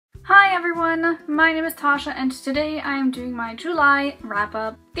Hi everyone, my name is Tasha and today I am doing my July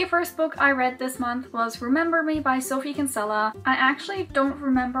wrap-up. The first book I read this month was Remember Me by Sophie Kinsella. I actually don't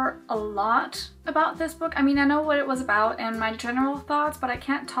remember a lot about this book. I mean, I know what it was about and my general thoughts, but I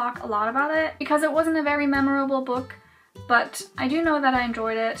can't talk a lot about it because it wasn't a very memorable book. But I do know that I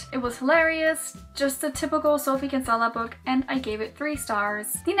enjoyed it. It was hilarious, just a typical Sophie Kinsella book, and I gave it 3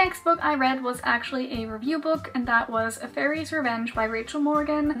 stars. The next book I read was actually a review book, and that was A Fairy's Revenge by Rachel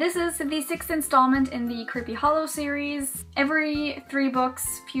Morgan. This is the 6th installment in the Creepy Hollow series. Every 3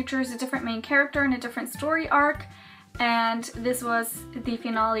 books features a different main character and a different story arc, and this was the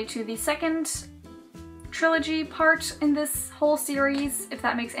finale to the 2nd trilogy part in this whole series, if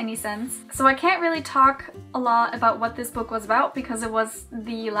that makes any sense. So I can't really talk a lot about what this book was about because it was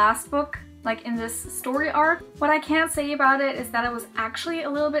the last book, like in this story arc. What I can say about it is that I was actually a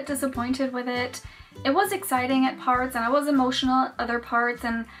little bit disappointed with it. It was exciting at parts and I was emotional at other parts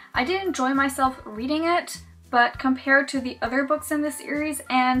and I did enjoy myself reading it, but compared to the other books in this series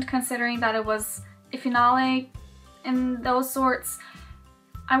and considering that it was a finale and those sorts,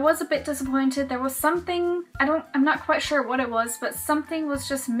 I was a bit disappointed. There was something, I'm not quite sure what it was, but something was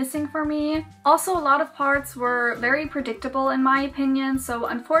just missing for me. Also, a lot of parts were very predictable in my opinion, so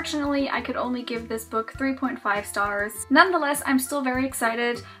unfortunately I could only give this book 3.5 stars. Nonetheless, I'm still very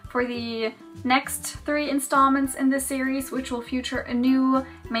excited for the next 3 installments in this series, which will feature a new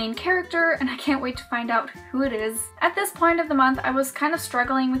main character, and I can't wait to find out who it is. At this point of the month, I was kind of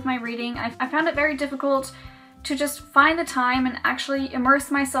struggling with my reading. I found it very difficult to just find the time and actually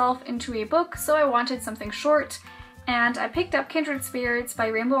immerse myself into a book, so I wanted something short, and I picked up Kindred Spirits by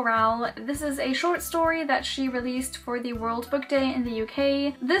Rainbow Rowell. This is a short story that she released for the World Book Day in the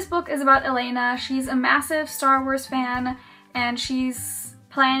UK. This book is about Elena. She's a massive Star Wars fan, and she's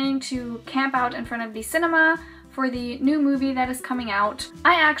planning to camp out in front of the cinema for the new movie that is coming out.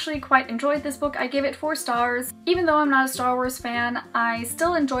 I actually quite enjoyed this book. I gave it 4 stars. Even though I'm not a Star Wars fan, I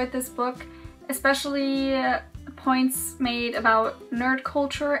still enjoyed this book, especially points made about nerd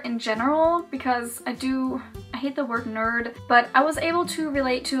culture in general, because I hate the word nerd, but I was able to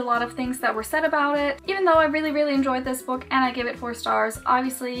relate to a lot of things that were said about it. Even though I really enjoyed this book and I gave it 4 stars,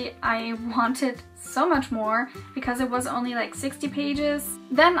 obviously I wanted so much more because it was only like 60 pages.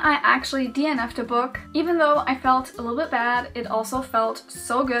 Then I actually DNF'd a book. Even though I felt a little bit bad, it also felt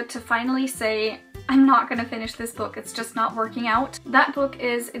so good to finally say, I'm not gonna finish this book, it's just not working out. That book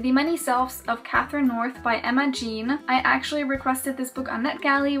is The Many Selves of Catherine North by Emma Jean. I actually requested this book on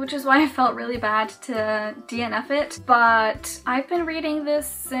NetGalley, which is why I felt really bad to DNF it, but I've been reading this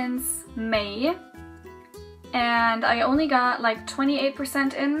since May, and I only got like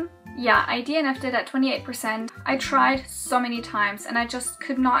 28% in. Yeah, I DNF'd it at 28%. I tried so many times and I just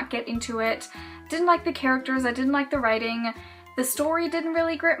could not get into it. Didn't like the characters, I didn't like the writing, the story didn't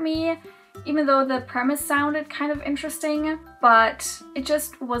really grip me, even though the premise sounded kind of interesting, but it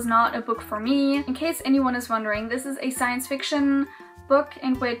just was not a book for me. In case anyone is wondering, this is a science fiction book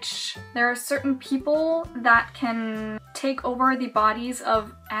in which there are certain people that can take over the bodies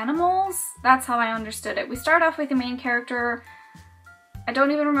of animals. That's how I understood it. We start off with the main character, I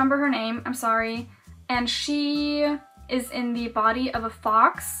don't even remember her name, I'm sorry, and she is in the body of a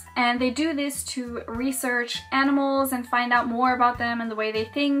fox, and they do this to research animals and find out more about them and the way they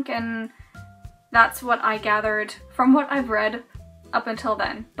think, and that's what I gathered from what I've read up until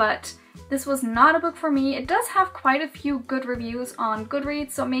then. But this was not a book for me. It does have quite a few good reviews on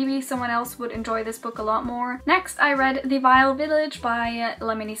Goodreads, so maybe someone else would enjoy this book a lot more. Next, I read The Vile Village by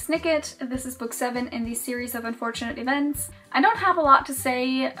Lemony Snicket. This is book 7 in the series of unfortunate events. I don't have a lot to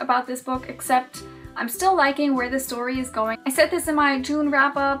say about this book except I'm still liking where the story is going. I said this in my June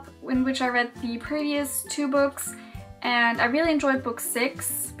wrap-up, in which I read the previous 2 books, and I really enjoyed book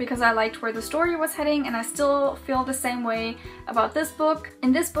 6 because I liked where the story was heading, and I still feel the same way about this book.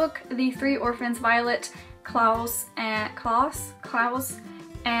 In this book, the 3 orphans, Violet, Klaus,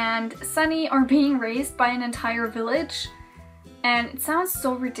 and Sunny, are being raised by an entire village, and it sounds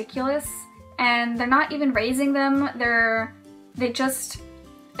so ridiculous, and they're not even raising them, they just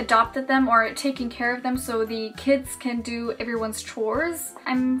adopted them or are taking care of them so the kids can do everyone's chores.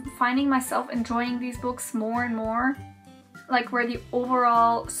 I'm finding myself enjoying these books more and more, like where the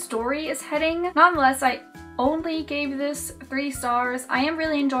overall story is heading. Nonetheless, I only gave this 3 stars. I am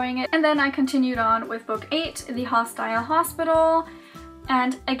really enjoying it. And then I continued on with book 8, The Hostile Hospital,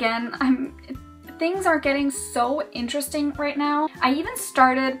 and again, things are getting so interesting right now. I even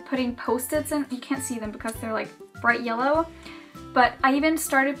started putting post-its in. You can't see them because they're like bright yellow, but I even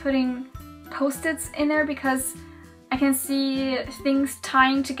started putting post-its in there because I can see things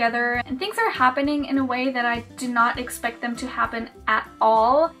tying together and things are happening in a way that I did not expect them to happen at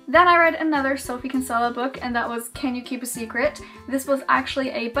all. Then I read another Sophie Kinsella book, and that was Can You Keep a Secret? This was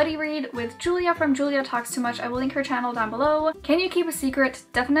actually a buddy read with Julia from Julia Talks Too Much. I will link her channel down below. Can You Keep a Secret?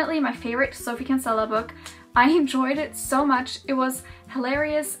 Definitely my favorite Sophie Kinsella book. I enjoyed it so much. It was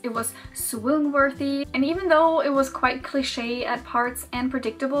hilarious, it was swoon-worthy, and even though it was quite cliche at parts and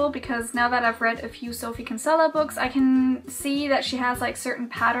predictable, because now that I've read a few Sophie Kinsella books, I can see that she has like certain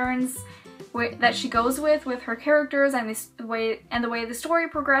patterns that she goes with her characters and the way the story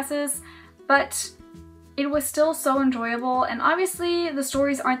progresses, but it was still so enjoyable. And obviously the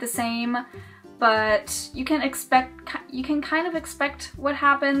stories aren't the same, but you can kind of expect what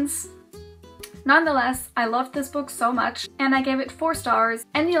happens. Nonetheless, I loved this book so much and I gave it 4 stars.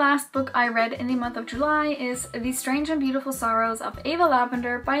 And the last book I read in the month of July is The Strange and Beautiful Sorrows of Ava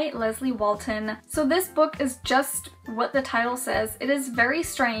Lavender by Leslye Walton. So this book is just what the title says. It is very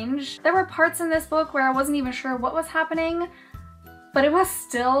strange. There were parts in this book where I wasn't even sure what was happening, but it was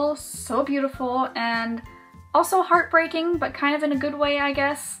still so beautiful and also heartbreaking, but kind of in a good way, I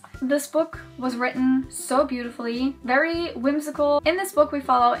guess. This book was written so beautifully, very whimsical. In this book we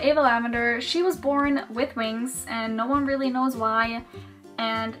follow Ava Lavender. She was born with wings and no one really knows why.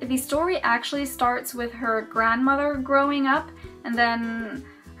 And the story actually starts with her grandmother growing up, and then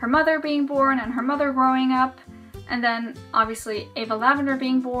her mother being born and her mother growing up, and then obviously Ava Lavender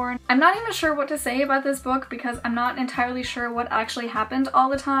being born. I'm not even sure what to say about this book because I'm not entirely sure what actually happened all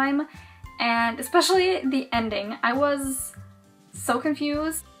the time, and especially the ending. I was so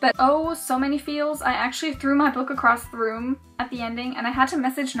confused, but oh, so many feels. I actually threw my book across the room at the ending and I had to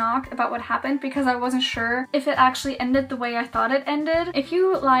message Knock about what happened because I wasn't sure if it actually ended the way I thought it ended. If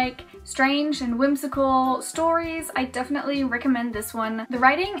you like strange and whimsical stories, I definitely recommend this one. The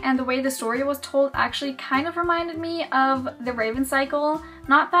writing and the way the story was told actually kind of reminded me of The Raven Cycle.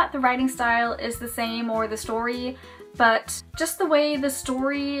 Not that the writing style is the same or the story, but just the way the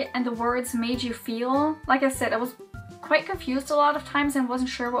story and the words made you feel. Like I said, I was quite confused a lot of times and wasn't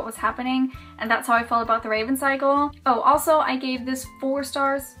sure what was happening, and that's how I felt about The Raven Cycle. Oh, also I gave this 4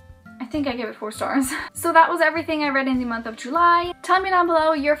 stars. I think I gave it 4 stars. So that was everything I read in the month of July. Tell me down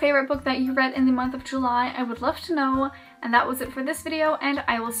below your favorite book that you read in the month of July. I would love to know. And that was it for this video, and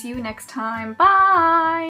I will see you next time. Bye!